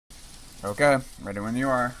Okay, ready when you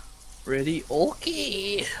are. Ready?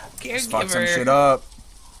 Okay. Just fuck some Caregiver. shit up.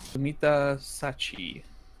 Sumita Sachi.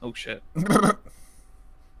 Oh shit.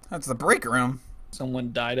 That's the break room.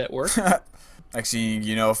 Someone died at work. Next thing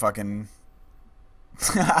you know, fucking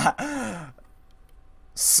a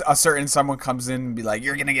certain someone comes in and be like,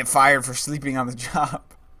 "You're gonna get fired for sleeping on the job."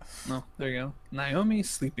 No, there you go. Naomi's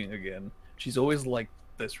sleeping again. She's always like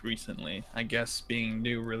this recently. I guess being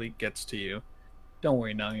new really gets to you. Don't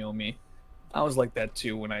worry, Naomi. I was like that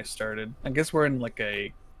too when I started. I guess we're in like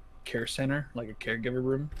a care center, like a caregiver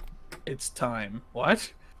room. It's time.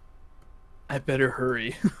 What? I better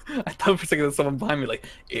hurry. I thought for a second there was someone behind me like,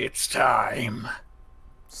 it's time.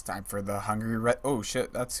 It's time for the hungry red. Oh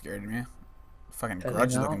shit, that scared me. Fucking Heading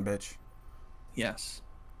grudge-looking out. bitch. Yes.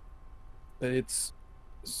 But it's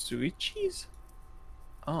Suichi's?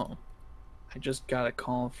 Oh. I just got a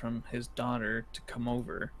call from his daughter to come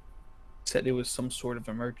over. Said it was some sort of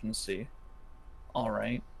emergency.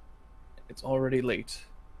 Alright. It's already late.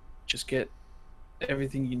 Just get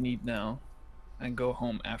everything you need now and go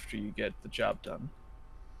home after you get the job done.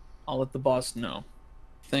 I'll let the boss know.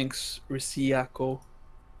 Thanks, Risiako.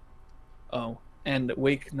 Oh, and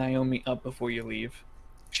wake Naomi up before you leave.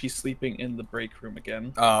 She's sleeping in the break room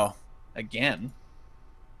again. Oh. Again?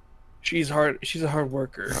 She's a hard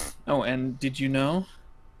worker. Oh, and did you know?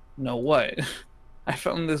 Know what? I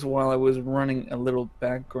found this while I was running a little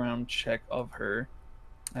background check of her.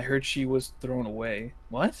 I heard she was thrown away.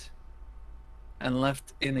 What? And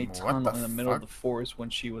left in a What the tunnel in the middle of fuck? the forest when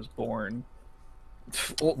she was born.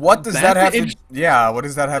 What does that have to? Yeah, what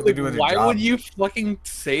does that have to Like, do with your why would job? you fucking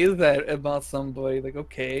say that about somebody? Like,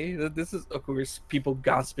 okay, this is, of course, people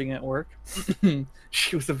gossiping at work.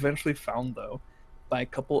 She was eventually found, though, by a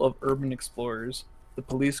couple of urban explorers. The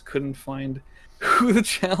police couldn't find who the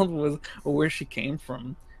child was or where she came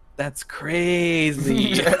from. That's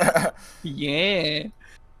crazy. Yeah.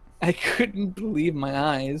 I couldn't believe my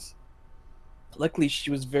eyes. Luckily, she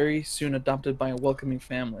was very soon adopted by a welcoming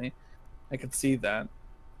family. I could see that.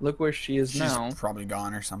 Look where she is She's now. probably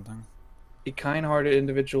gone or something. A kind-hearted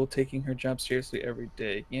individual taking her job seriously every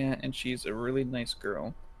day. Yeah, and she's a really nice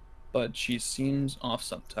girl. But she seems off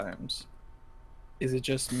sometimes. Is it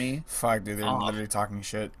just me? Fuck, dude, they're Off. literally talking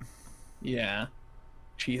shit. Yeah.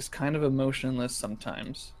 She is kind of emotionless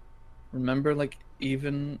sometimes. Remember, like,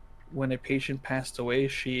 even when a patient passed away,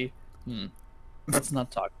 she... Let's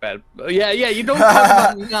not talk bad. Yeah, you don't talk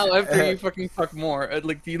about me now after you fucking talk more.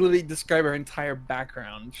 Like, you literally describe her entire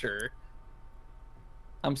background, sure.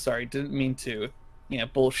 I'm sorry, didn't mean to. Yeah,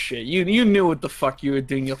 bullshit. You knew what the fuck you were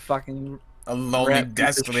doing, you fucking A lonely rat piece of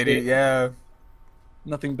desk lady, shit. yeah.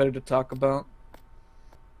 Nothing better to talk about.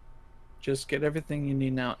 Just get everything you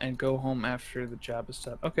need now and go home after the job is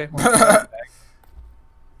done. Okay, well, I'll be back.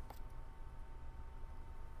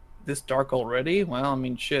 This dark already? Well, I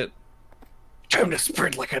mean, shit. Time to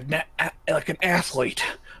sprint like like an athlete.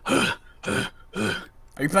 Are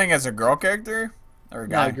you playing as a girl character? Or a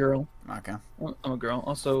guy? Not a girl. Okay. I'm a girl.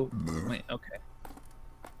 Also, wait, okay.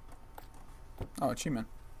 Oh, achievement.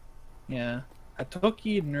 Yeah.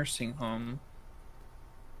 Atoki Nursing Home.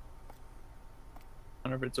 I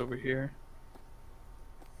wonder if it's over here.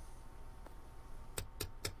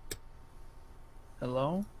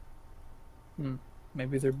 Hello?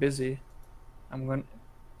 Maybe they're busy. I'm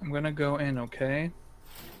gonna go in, okay?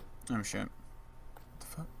 Oh shit. What the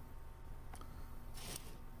fuck?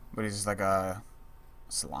 What is this, like a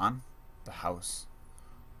salon? The house.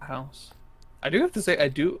 House. I do have to say, I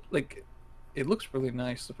do like. It looks really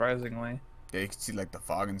nice, surprisingly. Yeah, you can see like the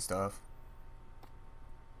fog and stuff.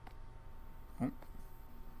 Oh.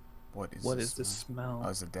 What is this smell? Oh,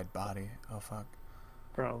 it's a dead body. Oh fuck.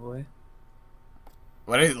 Probably.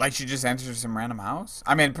 What is it? Like she just enters some random house?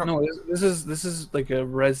 I mean, No, this is like a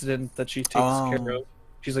resident that she takes care oh. of.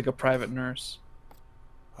 She's like a private nurse.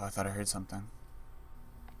 Oh, I thought I heard something.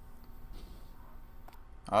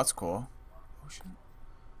 Oh, that's cool. Oh shit.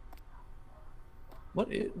 What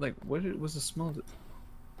was the smell of it?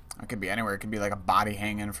 It could be anywhere. It could be like a body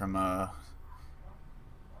hanging from a.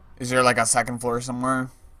 Is there like a second floor somewhere?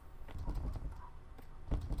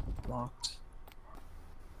 Locked.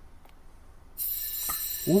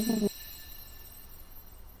 Ooh.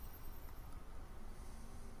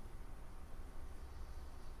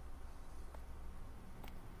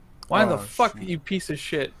 Why the Oh, fuck, shit. you piece of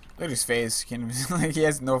shit? Look at his face. Can't even, like he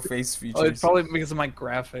has no face features. Oh, it's probably because of my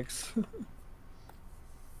graphics.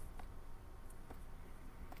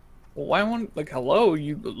 Well, why won't, like, hello,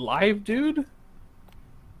 you live, dude?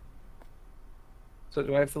 So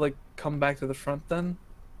do I have to, like, come back to the front then?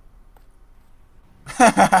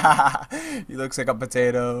 He looks like a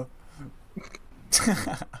potato.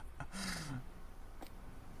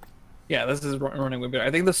 Yeah, this is running way better.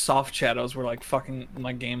 I think the soft shadows were like fucking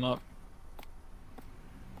my game up.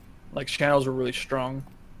 Like shadows were really strong.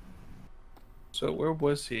 So where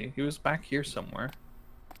was he? He was back here somewhere.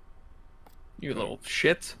 You little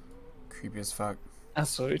shit. Creepy as fuck.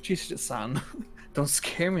 Asoichi-san. Don't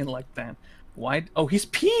scare me like that. Why? Oh, he's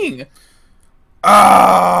peeing!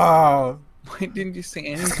 Oh! Why didn't you say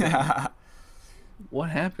anything? What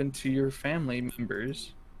happened to your family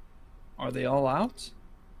members? Are they all out?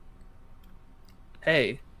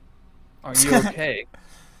 Hey, are you okay?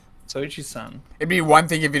 Soichi-san. It'd be one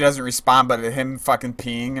thing if he doesn't respond, but him fucking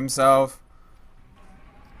peeing himself.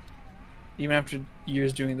 Even after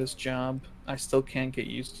years doing this job, I still can't get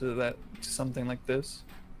used to that, to something like this.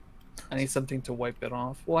 I need something to wipe it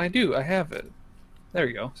off. Well, I do. I have it. There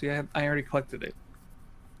you go. See, I already collected it.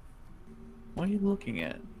 What are you looking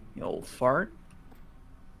at? You old fart?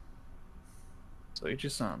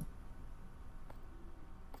 Soichi-san.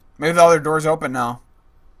 Maybe the other door's open now.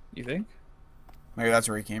 You think? Maybe that's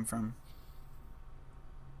where he came from.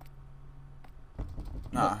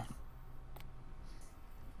 Nah.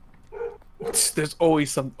 There's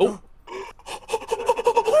always some. Oh! You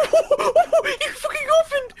fucking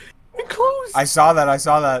opened and closed! I saw that, I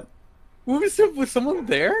saw that. What was it? Was someone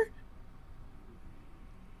there?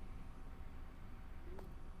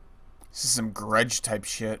 This is some grudge type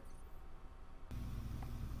shit.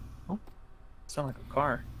 Oh, sound like a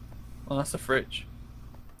car. Well, that's the fridge.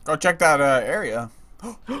 Go check that area.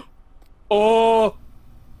 Oh!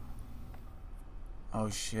 Oh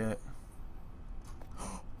shit.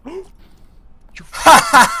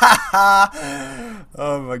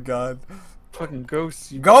 Oh my god. Fucking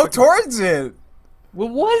ghosts. Go towards it. What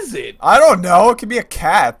was it? I don't know. It could be a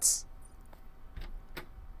cat.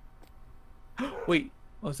 Wait,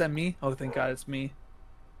 was that me? Oh, thank God, it's me.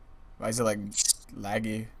 Why is it like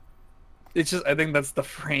laggy? It's just, I think that's the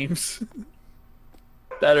frames.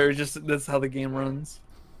 That are just, that's how the game runs.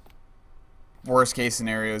 Worst case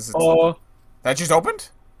scenarios. It's Oh. that just opened?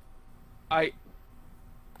 I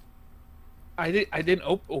didn't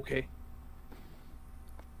okay.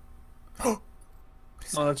 Oh,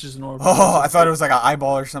 that's just an orb. Oh, I thought it was like an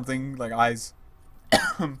eyeball or something, like eyes.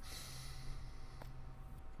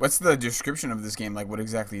 What's the description of this game? Like, what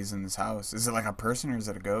exactly is in this house? Is it like a person or is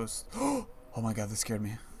it a ghost? Oh my god, that scared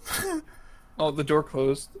me. Oh, the door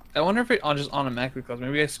closed. I wonder if it just automatically closed.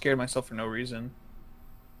 Maybe I scared myself for no reason.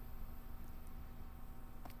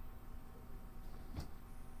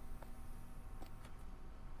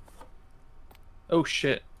 Oh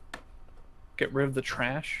shit. Get rid of the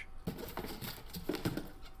trash.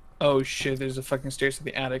 Oh shit, there's a fucking stairs to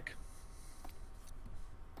the attic.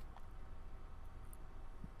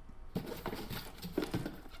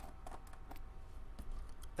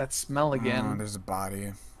 That smell again. Oh, there's a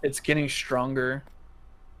body. It's getting stronger.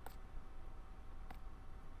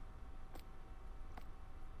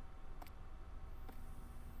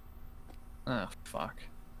 Oh, fuck.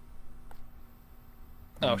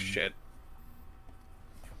 Oh, shit.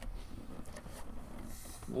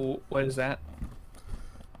 What is that?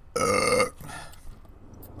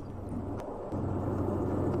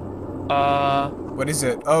 What is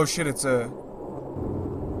it? Oh shit, it's a...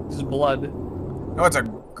 This is blood. No, it's a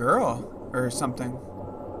girl or something.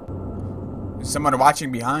 There's someone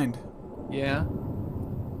watching behind. Yeah.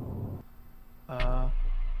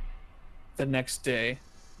 The next day.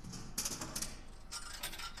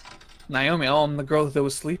 Naomi, oh, I'm the girl that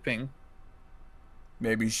was sleeping.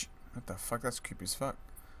 Maybe she... What the fuck? That's creepy as fuck.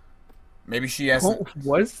 Maybe she has... to... What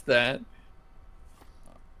was that?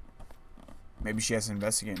 Maybe she has to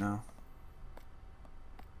investigate now.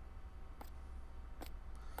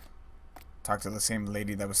 Talk to the same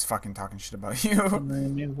lady that was fucking talking shit about you.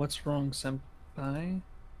 Naomi, what's wrong, senpai?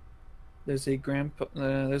 There's a grandpa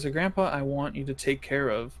I want you to take care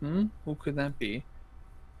of. Who could that be?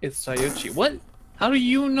 It's Sayuchi. What? How do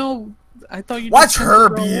you know? I thought you watch her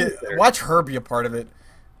be a part of it.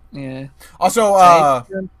 Yeah. Also,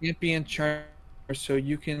 can't be in charge, so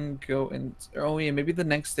you can go and. Oh yeah, maybe the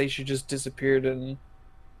next day she just disappeared and.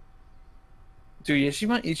 Dude, yeah, she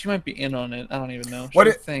might be in on it. I don't even know. What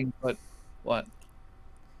Sure thing, but what?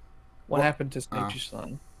 What happened to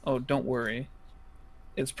Sayuchi-san? Oh, don't worry.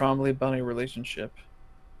 It's probably about a relationship.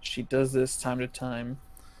 She does this time to time.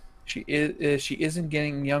 She isn't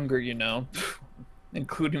getting younger, you know.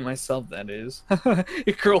 Including myself, that is. A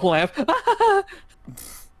girl laugh.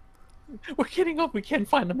 We're getting up. We can't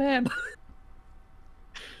find a man.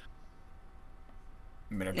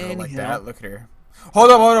 I mean, a girl like that. Look at her.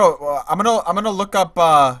 Hold on. I'm gonna look up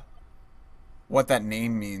what that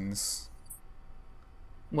name means.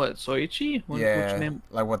 What, Soichi? What's your Yeah, name?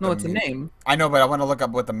 like what No, the it's a mean. name. I know, but I want to look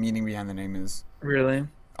up what the meaning behind the name is. Really?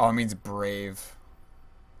 Oh, it means brave.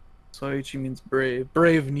 Soichi means brave.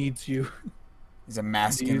 Brave needs you. It's a Do you?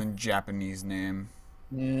 masculine Japanese name.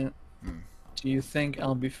 Yeah. Hmm. Do you think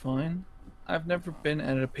I'll be fine? I've never been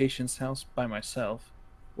at a patient's house by myself.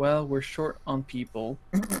 Well, we're short on people.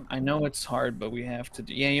 I know it's hard, but we have to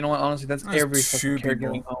do. Yeah, you know what? Honestly, that's There's every fucking two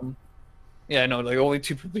caregiving people. home. Yeah, I know, like only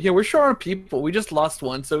two people. Yeah, we're short on people. We just lost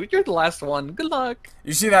one, so you're the last one. Good luck.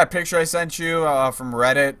 You see that picture I sent you from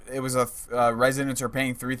Reddit? It was residents are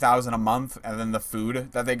paying $3,000 a month, and then the food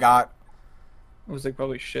that they got. It was like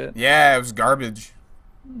probably shit. Yeah, it was garbage.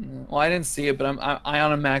 Well, I didn't see it, but I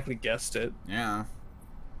automatically guessed it. Yeah.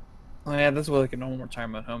 Oh yeah, that's what like a normal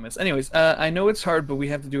retirement home is. Anyways, I know it's hard, but we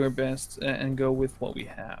have to do our best and go with what we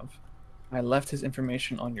have. I left his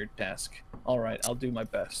information on your desk. All right, I'll do my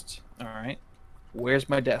best. All right, where's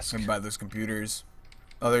my desk? By those computers.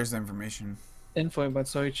 Oh, there's the information. Info about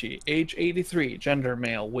Soichi. Age 83, gender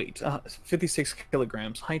male, weight 56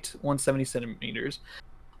 kilograms, height 170 centimeters.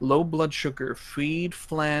 Low blood sugar, feed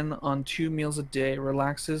flan on 2 meals a day,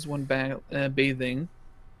 relaxes when bathing,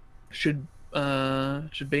 should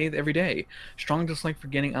bathe every day. Strong dislike for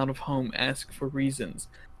getting out of home, ask for reasons.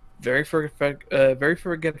 Very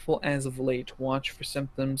forgetful as of late. Watch for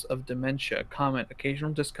symptoms of dementia. Comment,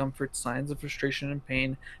 occasional discomfort, signs of frustration and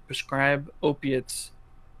pain. Prescribe opiates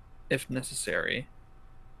if necessary.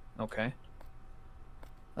 Okay.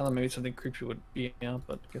 I thought maybe something creepy would be out,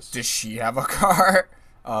 but I guess Does she have a car?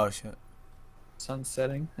 Oh, shit. sun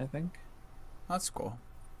setting, I think. That's cool.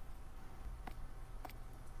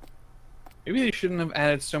 Maybe they shouldn't have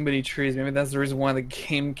added so many trees. Maybe that's the reason why the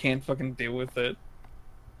game can't fucking deal with it.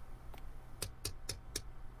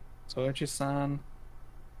 Soichi-san.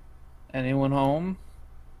 Anyone home?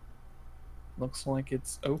 Looks like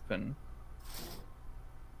it's open.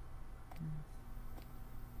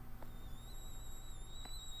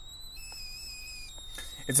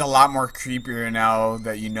 It's a lot more creepier now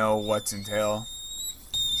that you know what's entailed.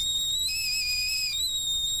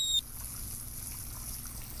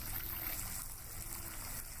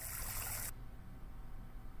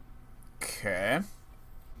 Okay.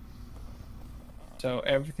 So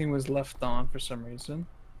everything was left on for some reason.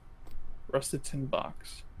 Rusted tin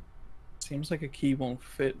box. Seems like a key won't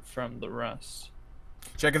fit from the rust.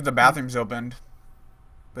 Check if the bathroom's opened.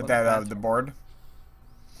 But What that bathroom? the board?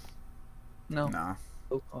 No. No.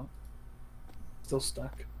 Still caught. Still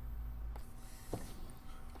stuck.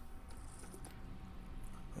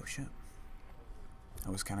 Oh shit.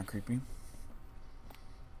 That was kind of creepy.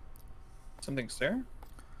 Something's there?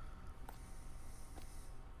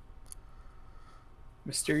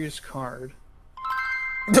 Mysterious card.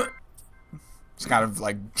 It's kind of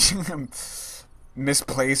like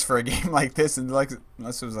misplaced for a game like this, and like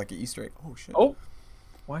unless it was like an Easter egg. Oh shit. Oh!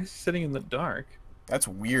 Why is he sitting in the dark? That's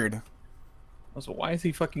weird. Also, why is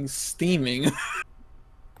he fucking steaming?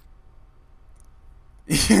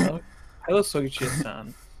 Yeah. Hello,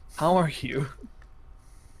 Soichi-san. How are you?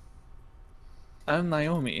 I'm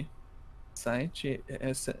Naomi. Saichi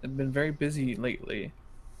has been very busy lately.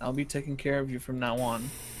 I'll be taking care of you from now on.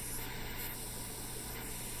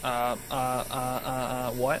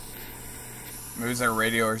 What? Maybe it's a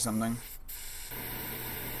radio or something.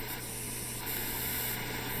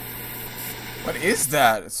 What is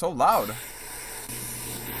that? It's so loud.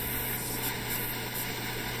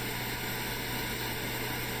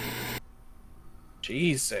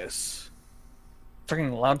 Jesus.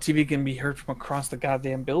 Freaking loud TV can be heard from across the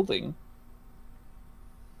goddamn building.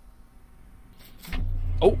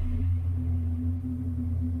 Oh!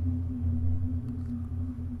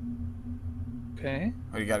 Okay.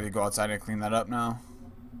 Oh, you gotta go outside and clean that up now.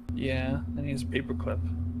 Yeah, and he has a paperclip.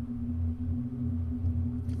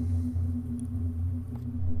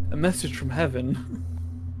 A message from heaven.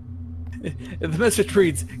 The message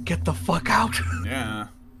reads, "Get the fuck out." Yeah.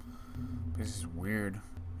 This is weird.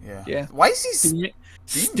 Yeah. Yeah. Why is he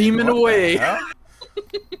Steaming What the away. hell?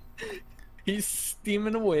 He's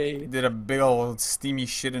steaming away. He did a big old steamy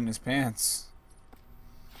shit in his pants.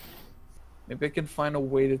 Maybe I can find a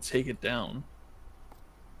way to take it down.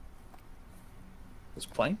 This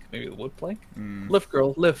plank? Maybe the wood plank? Lift,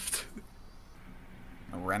 girl, lift.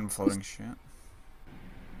 A random floating shit.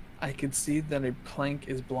 I can see that a plank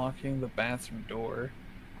is blocking the bathroom door.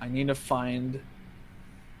 I need to find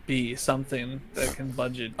something that can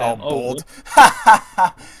budge it Oh, down. bold.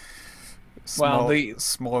 Wow, small the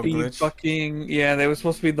glitch. fucking they were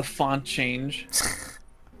supposed to be the font change,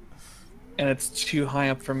 and it's too high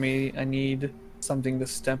up for me. I need something to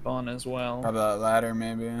step on as well. Probably that ladder,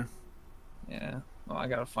 maybe. Yeah. Oh, I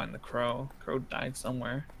gotta find the crow. Crow died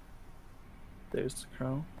somewhere. There's the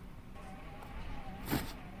crow.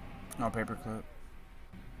 Oh, paperclip.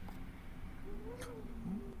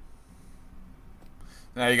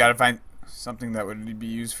 Now you gotta find something that would be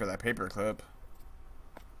used for that paperclip.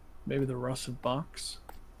 Maybe the rusted box.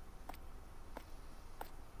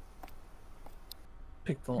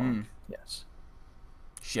 Pick the lock. Yes.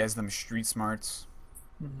 She has them street smarts.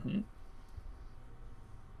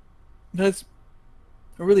 That's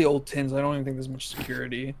really old tins. I don't even think there's much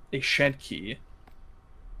security. A shed key.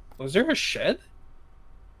 Was there a shed?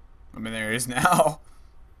 I mean, there is now.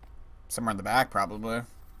 Somewhere in the back, probably.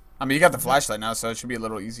 I mean, you got the flashlight now, so it should be a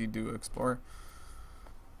little easy to explore.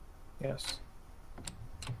 Yes.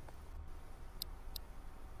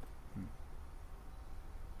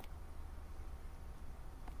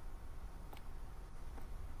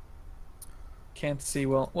 Can't see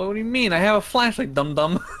well. What do you mean? I have a flashlight,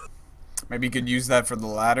 dum-dum. Maybe you could use that for the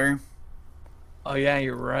ladder. Oh, yeah,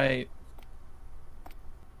 you're right.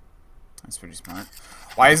 That's pretty smart.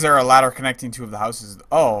 Why is there a ladder connecting two of the houses?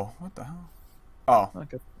 Oh, what the hell? Oh. I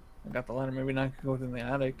got the ladder. Maybe not go within the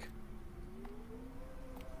attic.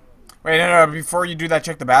 Wait, no, before you do that,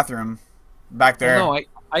 check the bathroom. Back there. Well, no,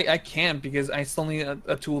 I can't because I still need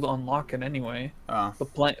a tool to unlock it anyway. Oh.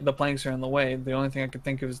 The planks are in the way. The only thing I could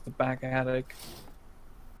think of is the back attic.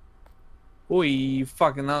 Oy,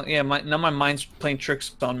 fucking now. Yeah, now my mind's playing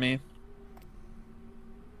tricks on me.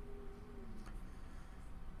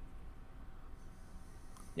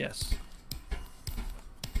 Yes.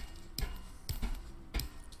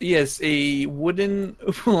 Yes, a wooden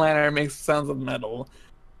ladder makes sounds of metal.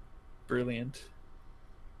 Brilliant.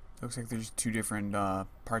 Looks like there's two different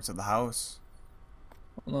parts of the house.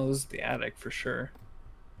 Well, no, this is the attic for sure.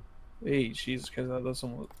 Hey, Jesus, because that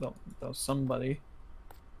was somebody.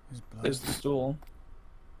 There's the stool.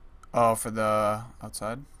 Oh, for the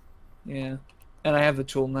outside? Yeah. And I have the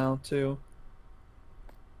tool now, too.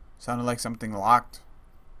 Sounded like something locked.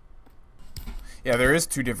 Yeah, there is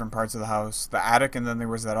two different parts of the house. The attic, and then there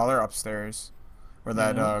was that other upstairs. Where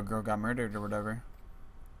that girl got murdered or whatever.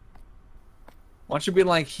 Why don't you be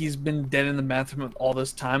like, he's been dead in the bathroom all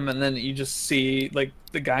this time, and then you just see, like,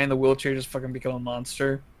 the guy in the wheelchair just fucking become a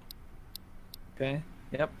monster. Okay.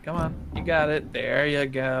 Yep, come on. You got it. There you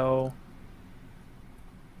go.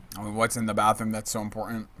 I mean, what's in the bathroom that's so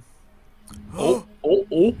important? Oh.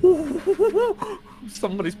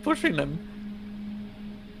 Somebody's pushing him.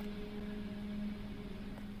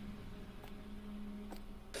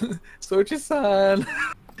 Sochi-san.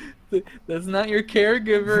 That's not your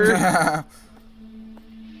caregiver.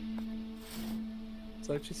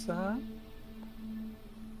 Sochi-san.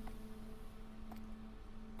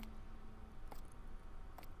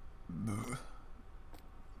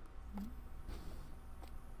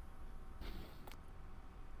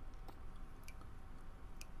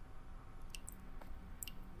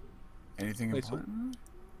 Anything important?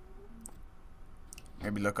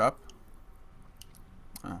 Maybe look up.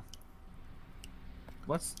 Oh.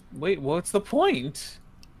 What's the point?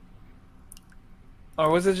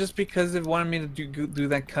 Or was it just because it wanted me to do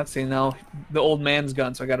that cutscene? Now the old man's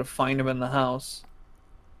gone, so I gotta find him in the house.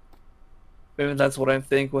 Maybe that's what I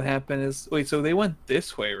think what happened is... Wait, so they went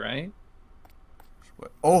this way, right?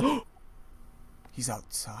 What? Oh! He's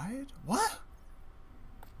outside? What?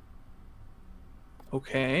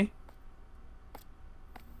 Okay.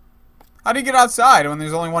 How do you get outside when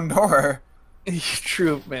there's only one door?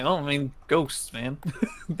 True, man. I mean, ghosts, man.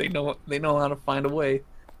 they know how to find a way.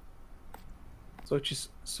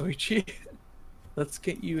 Soichi, let's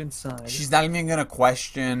get you inside. She's not even gonna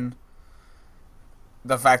question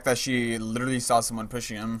the fact that she literally saw someone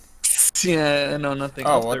pushing him. Yeah, no, nothing.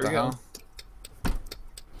 Oh, what the we go. hell?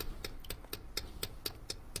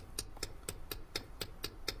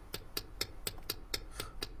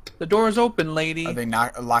 The door is open, lady. Are they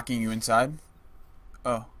not locking you inside?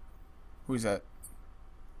 Oh. Who's that?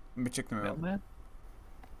 Let me check them out. Mailman?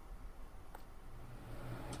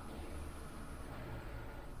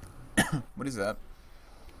 What is that?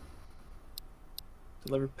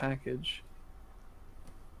 Delivered package.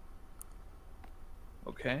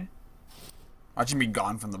 Okay. Watch him be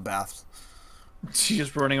gone from the bath. She's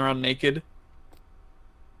just running around naked.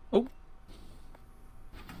 Oh.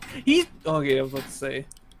 Okay, I was about to say.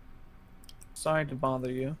 Sorry to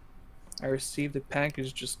bother you. I received a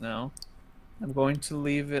package just now. I'm going to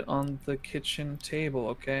leave it on the kitchen table,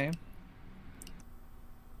 okay?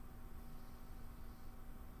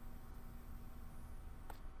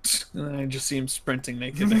 And then I just see him sprinting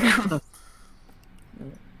naked across.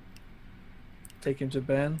 Take him to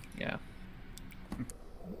bed? Yeah.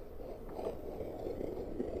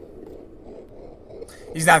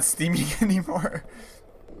 He's not steaming anymore.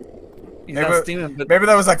 He's Maybe, not steaming, but maybe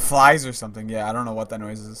that was like flies or something. Yeah, I don't know what that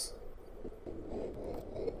noise is.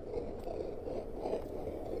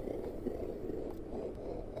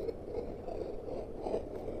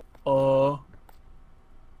 oh,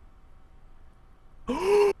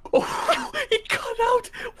 it cut out.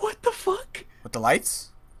 What the fuck? With the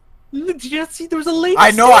lights? Did you not see there was a lady?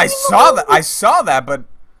 I know, I standing saw that. I saw that, but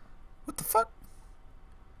what the fuck?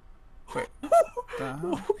 Wait. The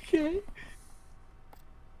hell? Okay.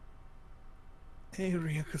 Hey,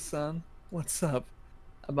 Ryoko-san. What's up?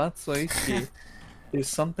 About Soichi. There's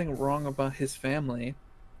something wrong about his family.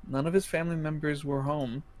 None of his family members were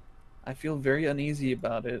home. I feel very uneasy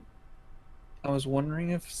about it. I was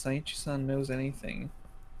wondering if Saichi-san knows anything.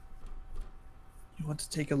 You want to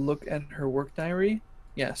take a look at her work diary?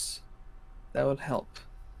 Yes. That would help.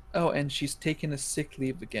 Oh, and she's taken a sick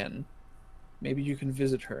leave again. Maybe you can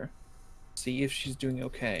visit her. See if she's doing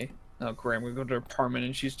okay. Oh, great. I'm gonna go to her apartment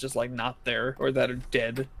and she's just like not there, or that are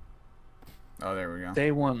dead. Oh, there we go.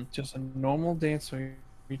 Day one, just a normal day at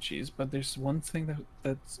Soichi's, but there's one thing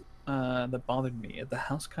that bothered me. The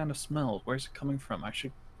house kind of smells. Where's it coming from? I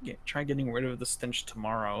should try getting rid of the stench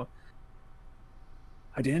tomorrow.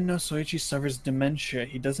 I didn't know Soichi suffers dementia.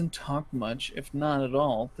 He doesn't talk much, if not at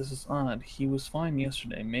all. This is odd. He was fine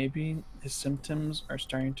yesterday. Maybe his symptoms are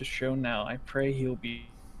starting to show now. I pray he'll be.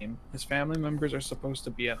 His family members are supposed to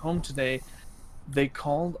be at home today. They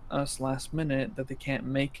called us last minute that they can't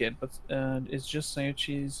make it, but it's just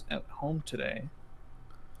Soichi's at home today.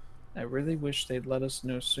 I really wish they'd let us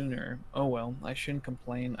know sooner. Oh well, I shouldn't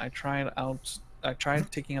complain. I tried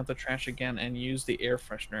taking out the trash again and used the air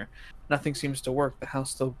freshener. Nothing seems to work. The house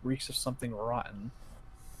still reeks of something rotten.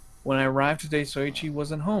 When I arrived today, Soichi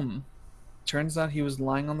wasn't home. Turns out he was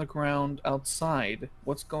lying on the ground outside.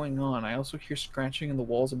 What's going on? I also hear scratching in the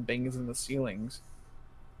walls and bangings in the ceilings.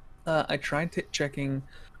 I tried checking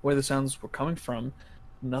where the sounds were coming from.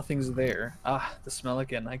 Nothing's there. Ah, the smell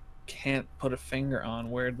again. I can't put a finger on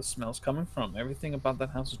where the smell's coming from. Everything about that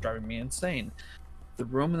house is driving me insane. The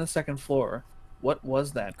room on the second floor. What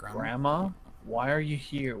was that? Grandma? Why are you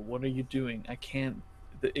here? What are you doing? It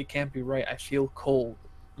can't be right. I feel cold.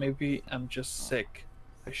 Maybe I'm just sick.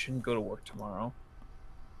 I shouldn't go to work tomorrow.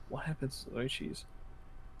 What happened to Soichi's?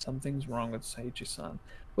 Something's wrong with Saichi-san.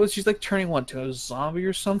 Well, she's like turning what, to a zombie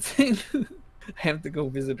or something? I have to go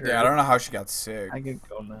visit her. Yeah, I don't know how she got sick. I can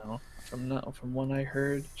go now. From what I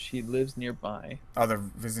heard, she lives nearby. Oh, they're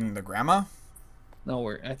visiting the grandma? No,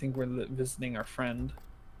 I think we're visiting our friend,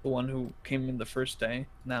 the one who came in the first day.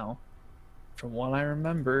 Now, from what I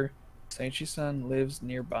remember, Saichi-san lives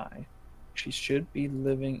nearby. She should be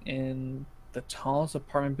living in the tallest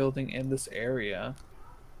apartment building in this area.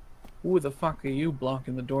 Who the fuck are you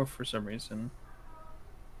blocking the door for some reason?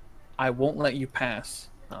 I won't let you pass.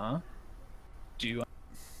 Huh? Do you?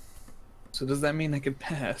 So does that mean I can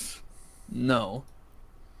pass? No.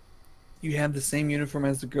 You have the same uniform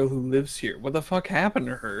as the girl who lives here. What the fuck happened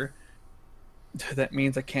to her? That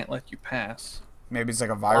means I can't let you pass. Maybe it's like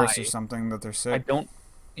a virus Why? or something that they're sick. I don't...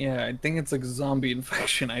 Yeah, I think it's like zombie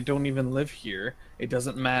infection. I don't even live here. It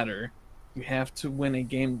doesn't matter. You have to win a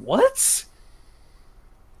game. What?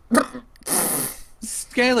 This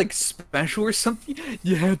guy like special or something?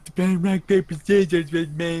 You have to play rock, paper, scissors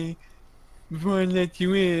with me before I let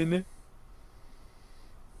you in.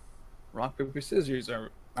 Rock, paper, scissors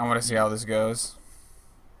are... I want to see how this goes.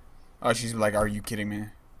 Oh, she's like, are you kidding me?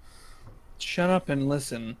 Shut up and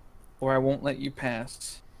listen, or I won't let you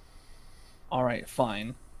pass. Alright,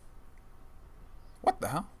 fine. What the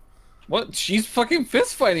hell? What? She's fucking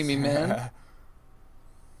fist fighting me, man.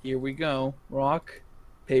 Here we go. Rock,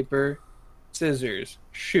 paper, scissors.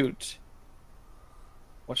 Shoot.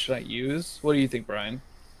 What should I use? What do you think, Brian?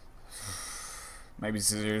 Maybe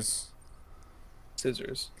scissors.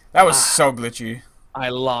 Scissors. That was so glitchy. I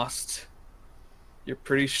lost. You're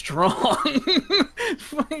pretty strong.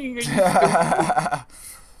 Fucking, are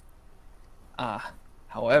you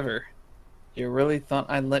however, you really thought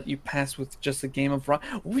I'd let you pass with just a game of rock?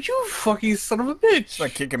 Would you fucking son of a bitch? Just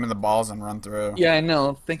like kick him in the balls and run through. Yeah, I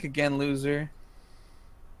know. Think again, loser.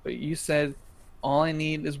 But you said all I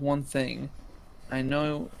need is one thing. I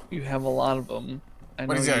know you have a lot of them. I know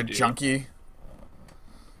What is you that, a do. junkie?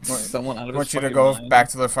 Someone out of his Want you to fucking go mind. back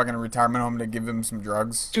to the fucking retirement home to give him some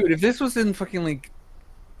drugs? Dude, if this was in fucking like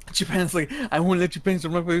Japan's like, I won't let you pass.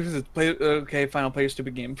 Play, okay, fine, I'll play your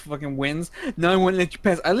stupid game. Fucking wins. No, I won't let you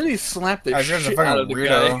pass. I literally slapped the I was just a shit out of fucking the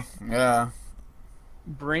weirdo. guy. Yeah.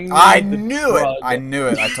 Bring me I the knew it. drug. I knew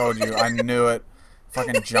it. I told you. I knew it.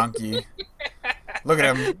 Fucking junkie. Look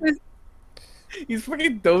at him. He's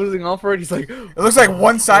fucking dozing off already. He's like, It looks like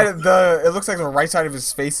one side of the. It looks like the right side of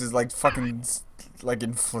his face is like fucking like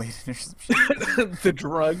inflated or some shit. the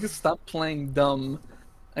drug. Stop playing dumb.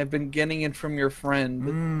 I've been getting it from your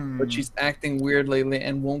friend, but she's acting weird lately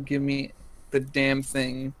and won't give me the damn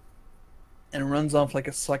thing, and runs off like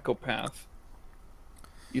a psychopath.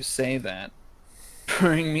 You say that.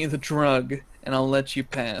 Bring me the drug, and I'll let you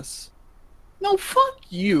pass. No, fuck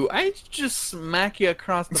you. I just smack you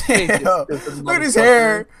across the face. Yo, look at his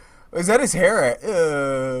hair. Is that his hair?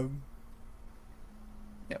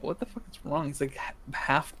 Yeah, what the fuck is wrong? He's like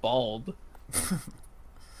half bald.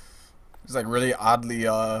 He's like really oddly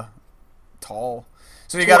tall.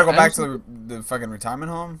 So you gotta go back to the fucking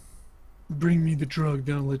retirement home? Bring me the drug,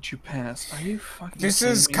 then I'll let you pass. Are you fucking This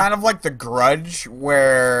is kind of like The Grudge,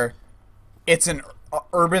 where it's an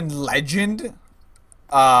urban legend.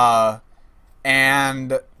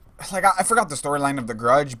 And like I forgot the storyline of The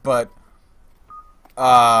Grudge, but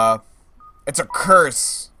it's a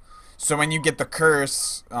curse. So when you get the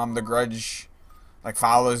curse, the Grudge like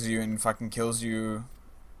follows you and fucking kills you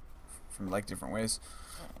from like different ways.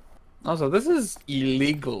 Also, this is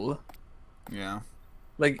illegal. Yeah.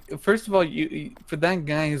 Like, first of all, you for that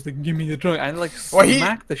guy who's like, give me the drug, I like Well,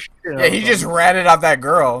 smack the shit out Yeah, of he him. just ratted out that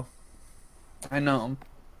girl. I know.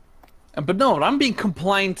 But no, I'm being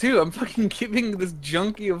compliant too. I'm fucking giving this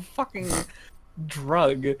junkie a fucking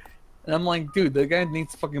drug. And I'm like, dude, the guy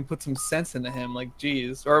needs to fucking put some sense into him. Like,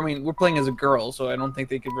 jeez. Or, I mean, we're playing as a girl, so I don't think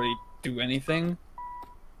they could really do anything.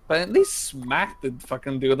 But at least smack the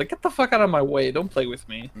fucking dude. Like, get the fuck out of my way. Don't play with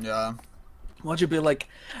me. Yeah. Why don't you be like,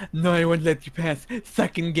 no, I won't let you pass.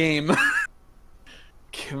 Second game.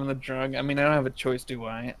 Give him the drug. I mean, I don't have a choice, do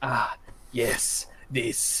I? Ah, yes.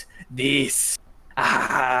 This.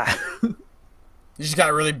 Ah. You just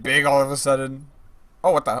got really big all of a sudden.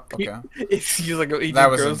 Oh, what the? Okay. He's like,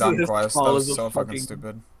 That was a dumb quest. That was so fucking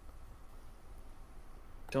stupid.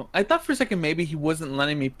 I thought for a second maybe he wasn't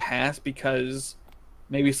letting me pass because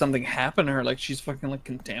maybe something happened to her, like she's fucking like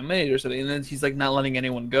contaminated or something, and then he's like not letting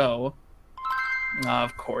anyone go.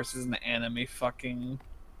 Of course, it's an anime fucking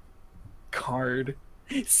card.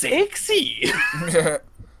 Sexy.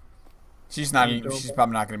 She's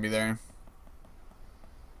probably not gonna be there.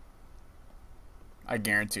 I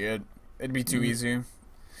guarantee it. It'd be too easy.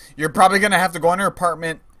 You're probably gonna have to go in her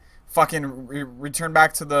apartment, fucking return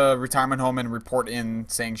back to the retirement home and report in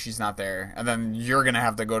saying she's not there, and then you're gonna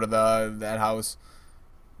have to go to that house.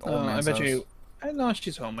 The old man's I bet house. you. I know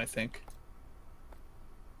she's home. I think.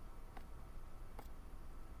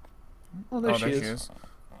 Oh, there she is.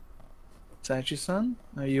 Is that your son?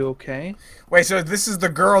 Are you okay? Wait, so this is the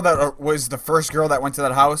girl that was the first girl that went to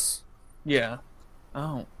that house? Yeah.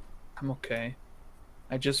 Oh, I'm okay.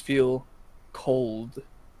 I just feel cold.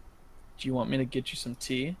 Do you want me to get you some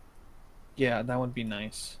tea? Yeah, that would be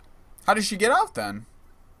nice. How did she get out then?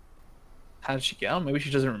 How did she get out? Maybe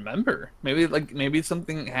she doesn't remember. Maybe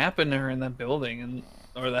something happened to her in that building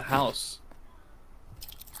or the house.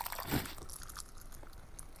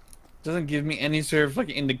 Doesn't give me any sort of like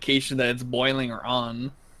indication that it's boiling or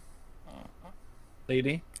on.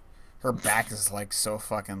 Lady? Her back is like so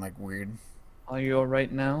fucking like weird. Are you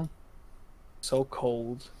alright now? So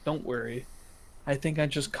cold. Don't worry. I think I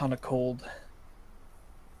just caught a cold.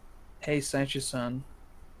 Hey, Sachi-san.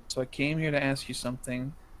 So I came here to ask you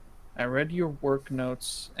something. I read your work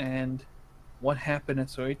notes and what happened at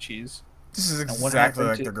Soichi's. This is exactly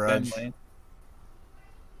like The Grudge. Family.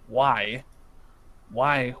 Why?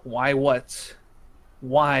 Why? Why what?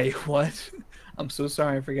 Why what? I'm so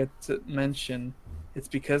sorry I forgot to mention. It's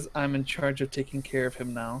because I'm in charge of taking care of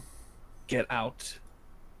him now. Get out.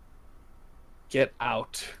 Get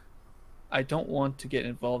out. I don't want to get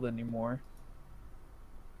involved anymore.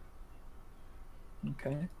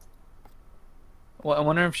 Okay. Well, I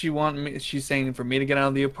wonder if she's saying for me to get out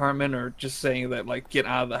of the apartment or just saying that like get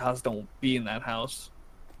out of the house, don't be in that house.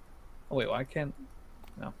 Oh wait, why can't?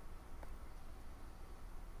 No.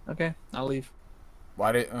 Okay, I'll leave.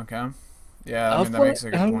 Why did? Okay. Yeah, I mean that makes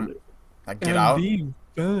a good point. Like get out. Being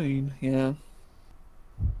fine. Yeah.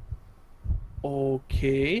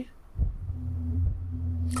 Okay.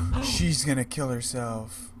 She's gonna kill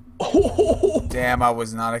herself. Oh. Damn, I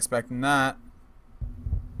was not expecting that.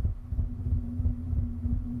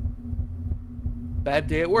 Bad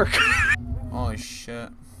day at work. Holy shit.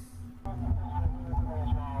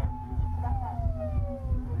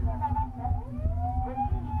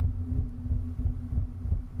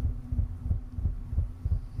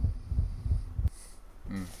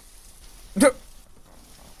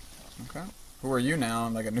 Okay. Who are you now?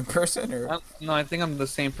 Like a new person, or? No, I think I'm the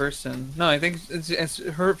same person. No, I think it's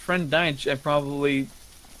her friend died. I probably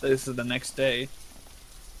this is the next day.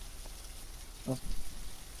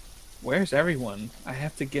 Where's everyone? I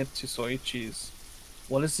have to get to Soichi's.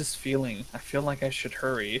 What is this feeling? I feel like I should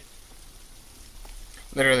hurry.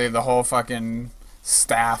 Literally, the whole fucking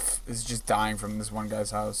staff is just dying from this one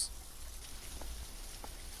guy's house.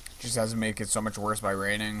 Just has to make it so much worse by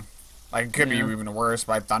raining. Like, it could be even worse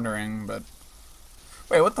by thundering, but...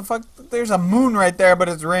 Wait, what the fuck? There's a moon right there, but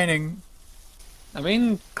it's raining. I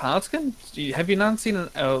mean, clouds can... Have you not seen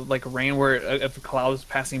like rain where if a cloud is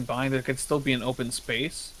passing by, there could still be an open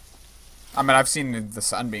space? I mean, I've seen the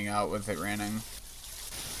sun being out with it raining.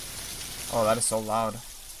 Oh, that is so loud. Is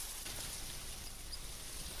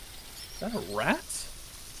that a rat?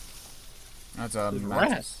 That's a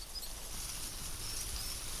rat.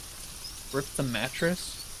 Rip the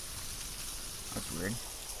mattress? That's weird.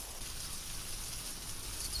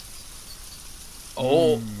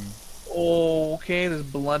 Oh. Oh, okay, there's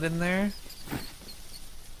blood in there.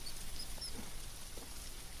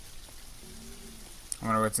 I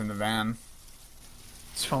wonder what's in the van.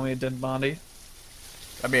 It's probably a dead body.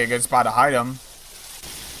 That'd be a good spot to hide him.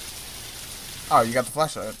 Oh, you got the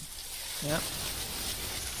flashlight. Yep.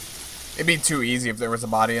 It'd be too easy if there was a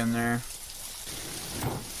body in there.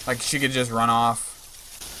 Like, she could just run off.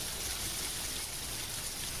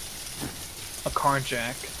 A car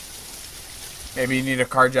jack. Maybe you need a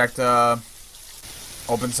car jack to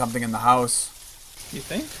open something in the house. You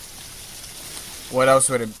think? What else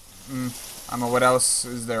would it... I mean, what else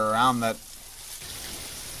is there around that...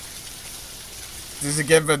 Does it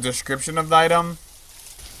give a description of the item?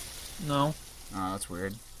 No. Oh, that's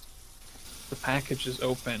weird. The package is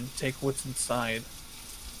open. Take what's inside.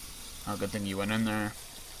 Oh, good thing you went in there.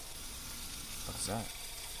 What is that?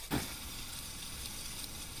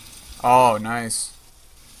 Oh, nice.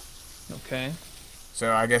 Okay.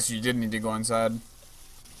 So I guess you did need to go inside.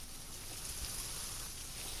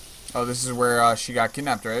 Oh, this is where she got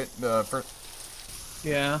kidnapped, right? The first.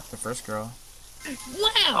 Yeah. The first girl.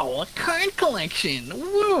 Wow, a card collection.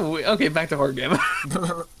 Woo. Okay, back to horror game.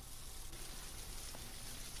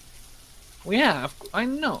 Yeah, I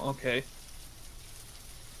know. Okay.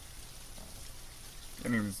 I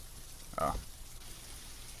mean, oh.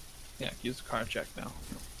 Yeah, use the card check now.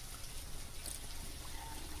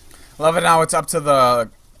 Love it now. It's up to the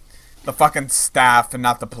fucking staff and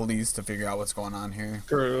not the police to figure out what's going on here.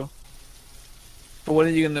 True. But what are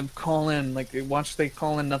you gonna call in? Like, once they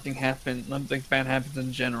call in, nothing happened. Nothing bad happens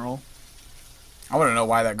in general. I want to know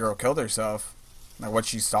why that girl killed herself. Like, what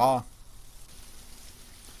she saw.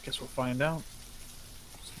 Guess we'll find out.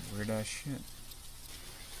 Some weird ass shit.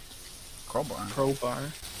 Crowbar. Crowbar.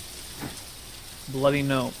 Bloody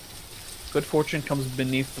note. Good fortune comes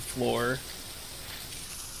beneath the floor.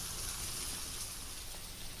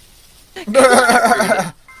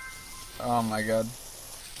 Oh my god.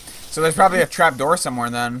 So there's probably a trap door somewhere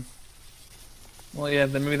then. Well, yeah,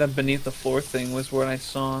 then maybe that beneath the floor thing was what I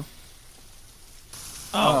saw.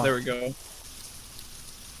 Oh, there we go.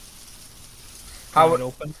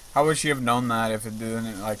 How would she have known that if it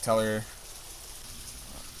didn't like tell her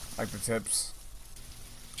like the tips?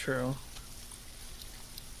 True.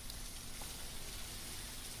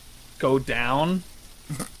 Go down?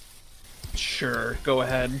 Sure, go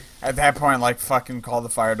ahead. At that point, like, fucking call the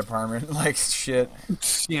fire department. Like, shit.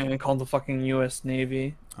 Yeah, I called the fucking U.S.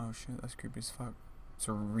 Navy. Oh, shit, that's creepy as fuck. It's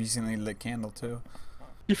a recently lit candle, too.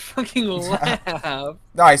 You fucking laugh.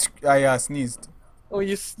 No, I sneezed. Oh,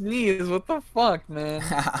 you sneeze. What the fuck, man?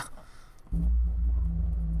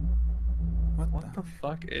 What the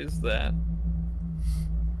fuck is that?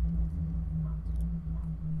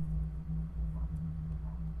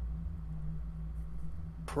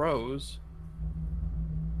 Crows?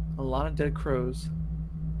 A lot of dead crows.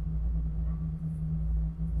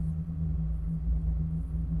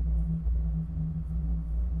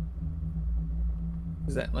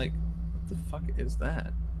 Is that like, what the fuck is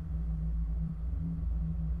that?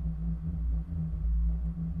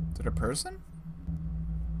 Is it a person?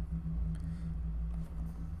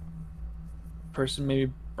 Person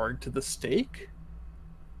maybe burned to the stake?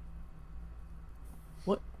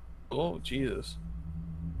 What? Oh, Jesus.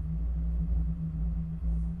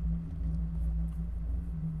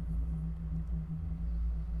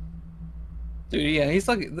 Dude, yeah, he's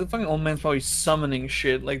like, the fucking old man's probably summoning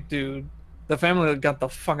shit. Like, dude, the family got the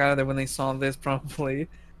fuck out of there when they saw this, probably.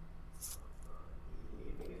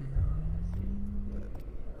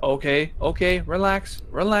 Okay, okay, relax,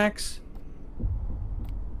 relax.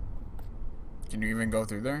 Can you even go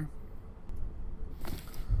through there?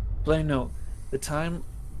 Play note. The time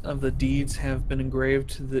of the deeds have been engraved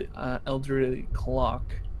to the elderly clock.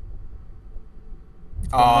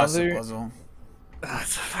 Oh, it's a puzzle.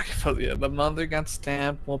 That's fucking funny. Yeah, the mother got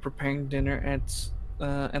stabbed while preparing dinner and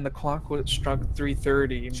the clock was struck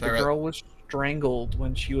 3:30. Should The I girl was strangled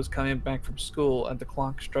when she was coming back from school, and the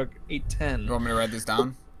clock struck You 8:10. want me to write this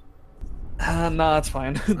down? No, it's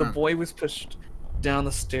fine. The Hmm. boy was pushed down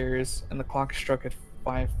the stairs, and the clock struck at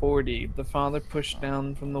 5:40. The father pushed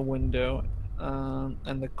down from the window,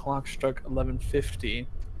 and the clock struck 11:50.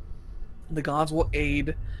 The gods will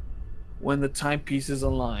aid when the timepieces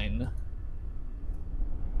align.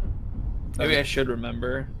 Maybe I should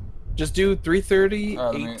remember. Just do 3:30,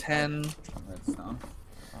 Let me 8:10 write this down.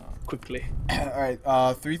 quickly. All right.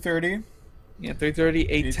 3:30. Yeah, 3:30,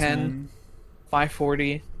 8:10,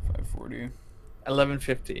 5:40, 5:40.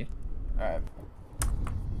 11:50. All right.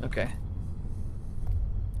 Okay.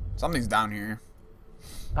 Something's down here.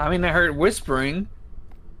 I mean, I heard whispering.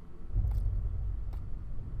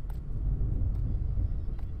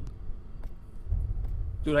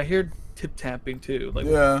 Dude, I hear tip tapping too. Like,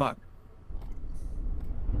 Yeah. what the fuck?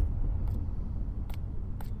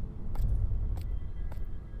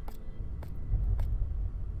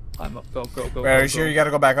 I'm up. Go, go, go. Wait, are go, you sure go. you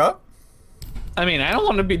gotta go back up? I mean, I don't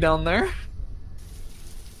want to be down there.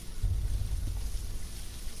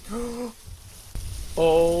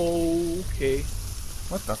 Okay.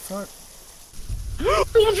 What the fuck?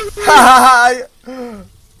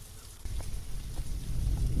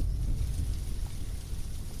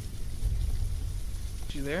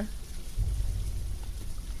 You there?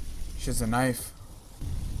 She has a knife.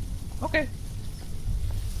 Okay.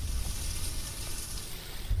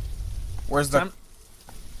 Where's the I'm-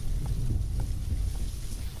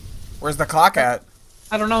 Where's the clock at?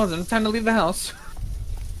 I don't know. It's time to leave the house.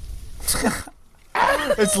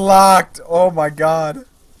 It's locked. Oh my god.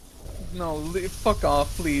 No, fuck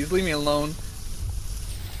off, please. Leave me alone.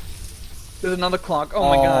 There's another clock. Oh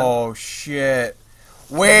my god. Oh shit.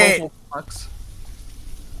 Wait, Multiple clocks.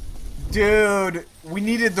 dude. We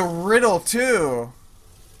needed the riddle too.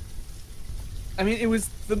 I mean, it was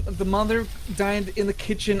the mother died in the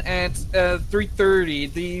kitchen at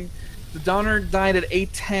 3:30. The daughter died at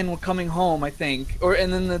 8:10 when coming home, I think.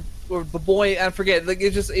 And then the boy, I forget. Like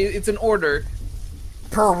it's an order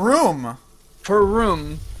Per room. per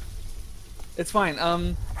room. It's fine.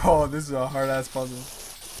 Oh, this is a hard ass puzzle.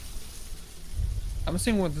 I'm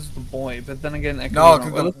assuming this is the boy, but then again, I could No, be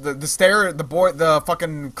wrong. because the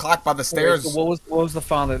fucking clock by the stairs. So what was the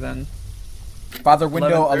father then? Father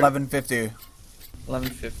window 11:30.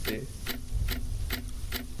 11:50. 11:50.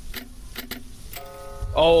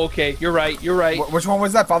 Oh, okay. You're right. You're right. Which one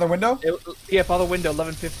was that? Father window? Yeah, father window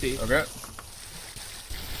 11:50. Okay.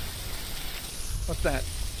 What's that?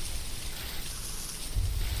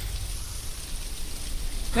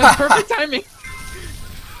 That's perfect timing.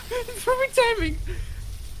 It's perfect timing.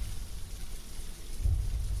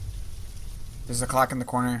 There's a clock in the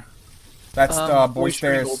corner. That's the boy boy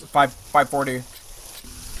stairs. strangled. 5:40.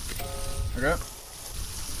 Okay.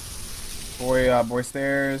 Boy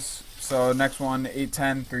stairs. So next one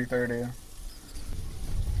 8:10, 3:30.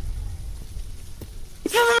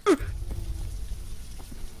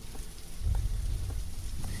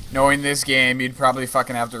 Knowing this game, you'd probably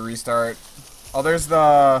fucking have to restart. Oh, there's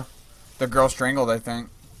the girl strangled, I think.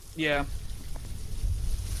 Yeah.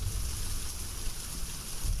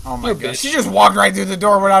 Oh my You god. bitch. She just walked right through the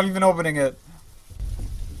door without even opening it.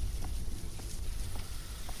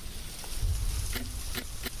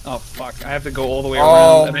 Oh fuck! I have to go all the way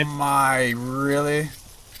Oh around. And my, really?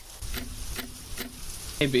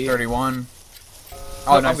 maybe 31. Nope,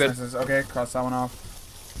 Oh, I'm nice, good. nice, nice. Okay, cross that one off.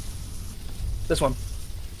 this one.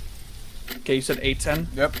 Okay, you said 8:10.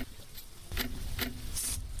 Yep.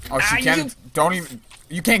 Oh, Ah, she can't. Don't even.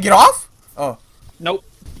 You can't get off? Oh. Nope.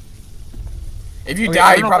 If you Okay, I die,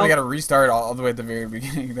 don't you know probably how- gotta restart all the way at the very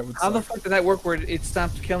beginning. That would How the suck. fuck did that work where it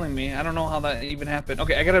stopped killing me? I don't know how that even happened.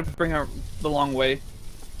 Okay, I gotta bring her the long way.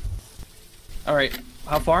 Alright,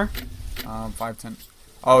 how far? 5:10.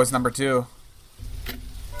 Oh, it's number 2.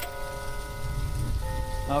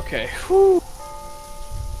 Okay. Whew.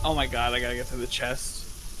 Oh my god, I gotta get to the chest.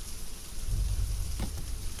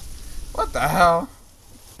 What the hell?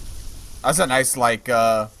 That's a nice, like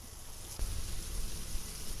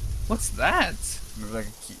What's that? a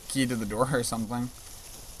key to the door or something.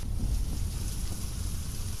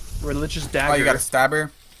 Religious dagger. Oh, you got a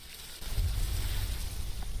stabber?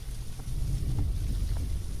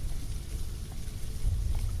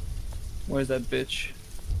 Where's that bitch?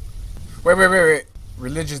 Wait.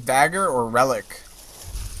 Religious dagger or relic?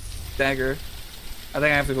 Dagger. I think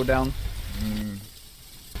I have to go down. Mm.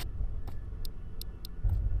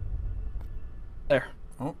 There.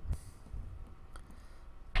 Oh.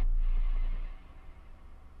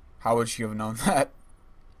 How would she have known that?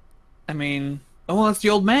 I mean, oh, that's the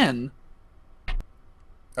old man.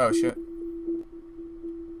 Oh shit.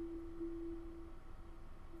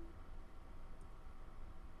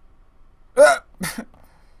 Ah!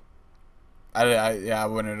 Yeah, I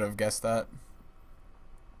wouldn't have guessed that.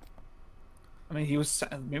 I mean, he was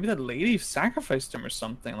maybe that lady sacrificed him or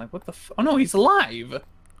something. Like, what the? Oh no, he's alive.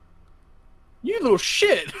 You little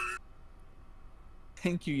shit.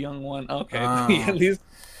 Thank you, young one. Okay, at least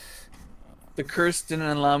the curse didn't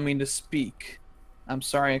allow me to speak. I'm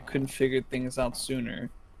sorry I couldn't figure things out sooner.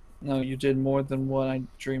 No, you did more than what I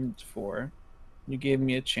dreamed for. You gave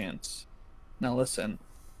me a chance. Now listen.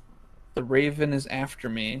 The raven is after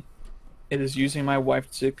me. It is using my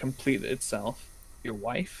wife to complete itself. Your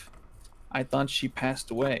wife? I thought she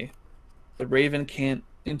passed away. The raven can't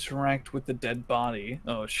interact with the dead body.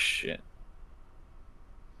 Oh shit.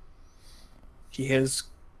 He has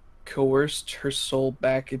coerced her soul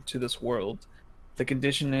back into this world. The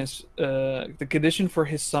condition for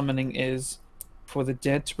his summoning is for the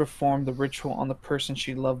dead to perform the ritual on the person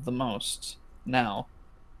she loved the most. Now,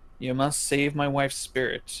 you must save my wife's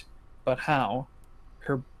spirit. But how?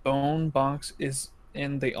 Her bone box is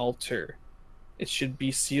in the altar. It should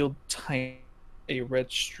be sealed tight, a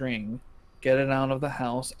red string. Get it out of the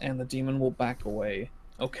house and the demon will back away.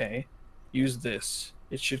 Okay, use this.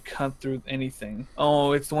 It should cut through anything.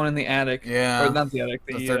 Oh, it's the one in the attic. Yeah. Or not the attic,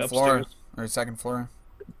 the third upstairs. floor. Or second floor.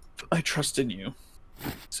 I trust in you.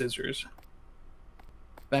 Scissors.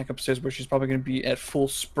 Back upstairs where she's probably going to be at full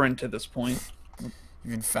sprint at this point.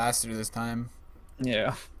 Even faster this time.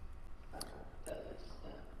 Yeah.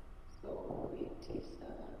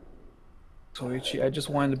 Soichi, I just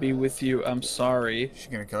wanted to be with you. I'm sorry. She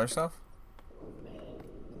gonna kill herself?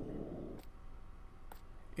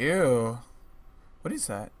 Ew. What is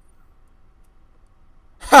that?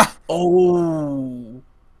 Ha! Oh!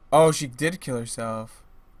 Oh, she did kill herself.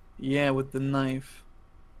 Yeah, with the knife.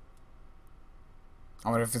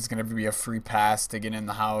 I wonder if it's gonna be a free pass to get in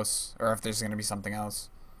the house, or if there's gonna be something else.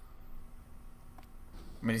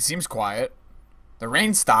 I mean, it seems quiet. The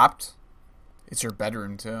rain stopped. It's your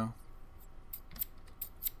bedroom, too.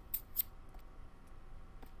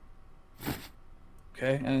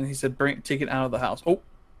 Okay, and he said, take it out of the house. Oh!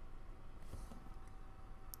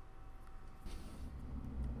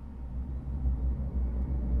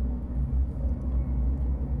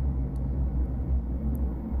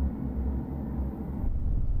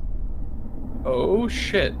 Oh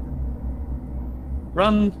shit.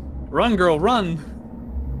 Run! Run, girl, run!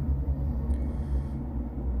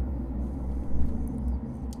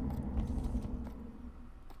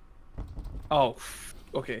 Oh,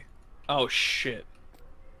 okay. Oh shit.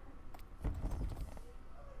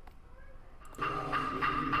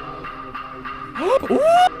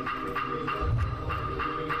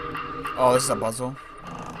 Oh, this is a puzzle.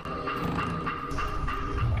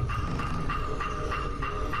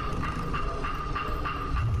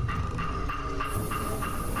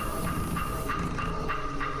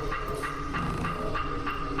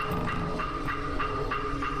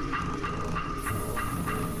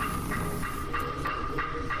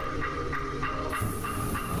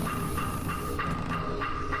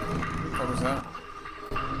 What was that?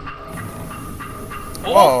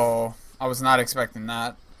 Whoa! I was not expecting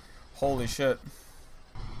that. Holy shit.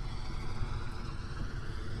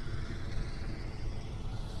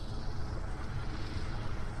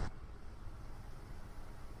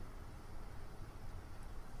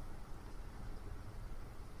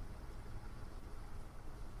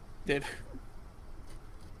 Did.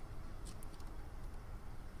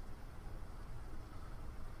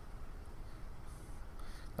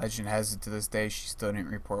 Legend has it to this day she still didn't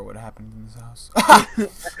report what happened in this house.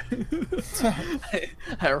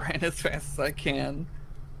 I ran as fast as I can.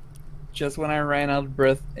 Just when I ran out of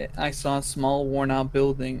breath, I saw a small, worn-out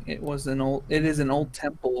building. It is an old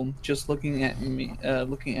temple. Just looking at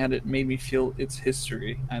it made me feel its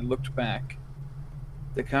history. I looked back.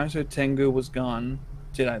 The Kaiser Tengu was gone.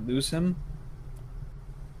 Did I lose him?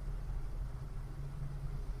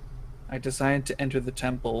 I decided to enter the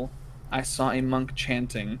temple. I saw a monk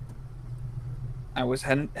chanting. I was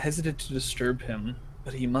hesitant to disturb him,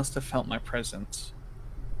 but he must have felt my presence.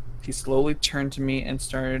 He slowly turned to me and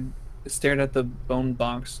stared at the bone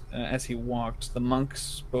box as he walked. The monk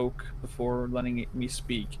spoke before letting me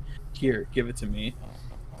speak. Here, give it to me.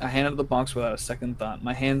 I handed the box without a second thought.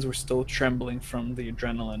 My hands were still trembling from the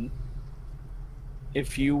adrenaline.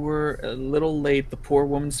 If you were a little late, the poor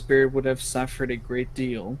woman's spirit would have suffered a great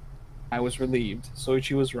deal. I was relieved.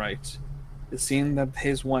 Soichi was right. It seemed that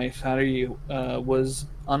his wife, was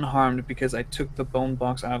unharmed because I took the bone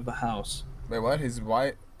box out of the house. Wait, what? His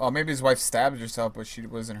wife? Oh, maybe his wife stabbed herself, but she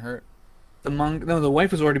wasn't hurt. The monk, no, the wife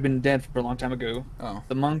has already been dead for a long time ago. Oh.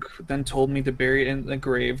 The monk then told me to bury it in the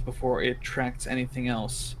grave before it tracked anything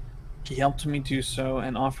else. He helped me do so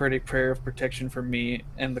and offered a prayer of protection for me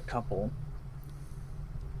and the couple.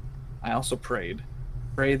 I also prayed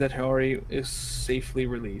that Hori is safely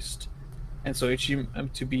released, and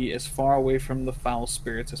Soichi to be as far away from the foul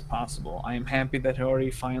spirits as possible. I am happy that Hori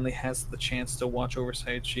finally has the chance to watch over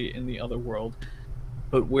Soichi in the other world.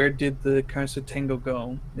 But where did the cursed Tengo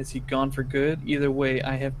go? Is he gone for good? Either way,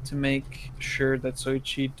 I have to make sure that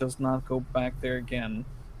Soichi does not go back there again.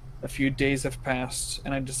 A few days have passed,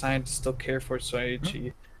 and I decided to still care for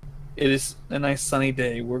Soichi. It is a nice sunny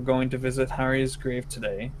day. We're going to visit Hari's grave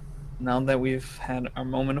today. Now that we've had our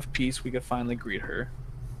moment of peace, we can finally greet her.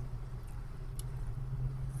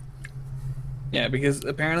 Yeah, because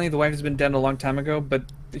apparently the wife has been dead a long time ago,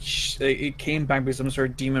 but it came back because some sort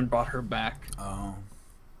of demon brought her back. Oh.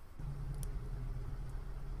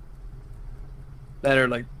 That or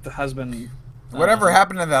like the husband. Whatever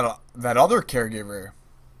happened to that other caregiver?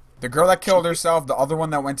 The girl that killed herself, the other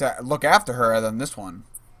one that went to look after her, and then this one.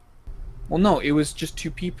 Well, no, it was just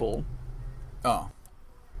two people. Oh.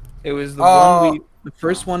 It was the the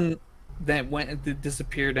first one that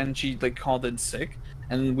disappeared, and she like called in sick,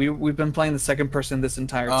 and we've been playing the second person this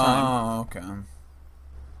entire time. Oh, okay.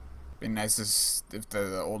 Be nice if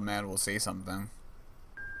the old man will say something.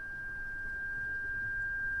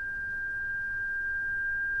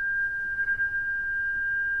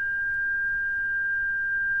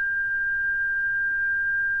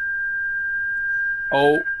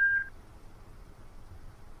 Oh.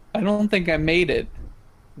 I don't think I made it.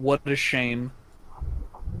 What a shame.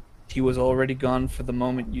 He was already gone for the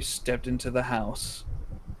moment you stepped into the house.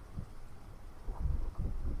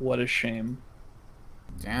 What a shame.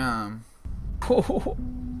 Damn.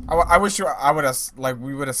 I wish I would have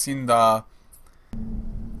we would have seen the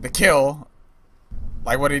kill.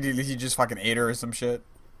 Like what did he just fucking ate her or some shit?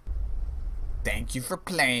 Thank you for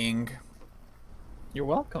playing. You're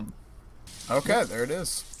welcome. Okay, there it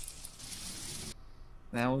is.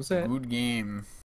 That was it. Good game.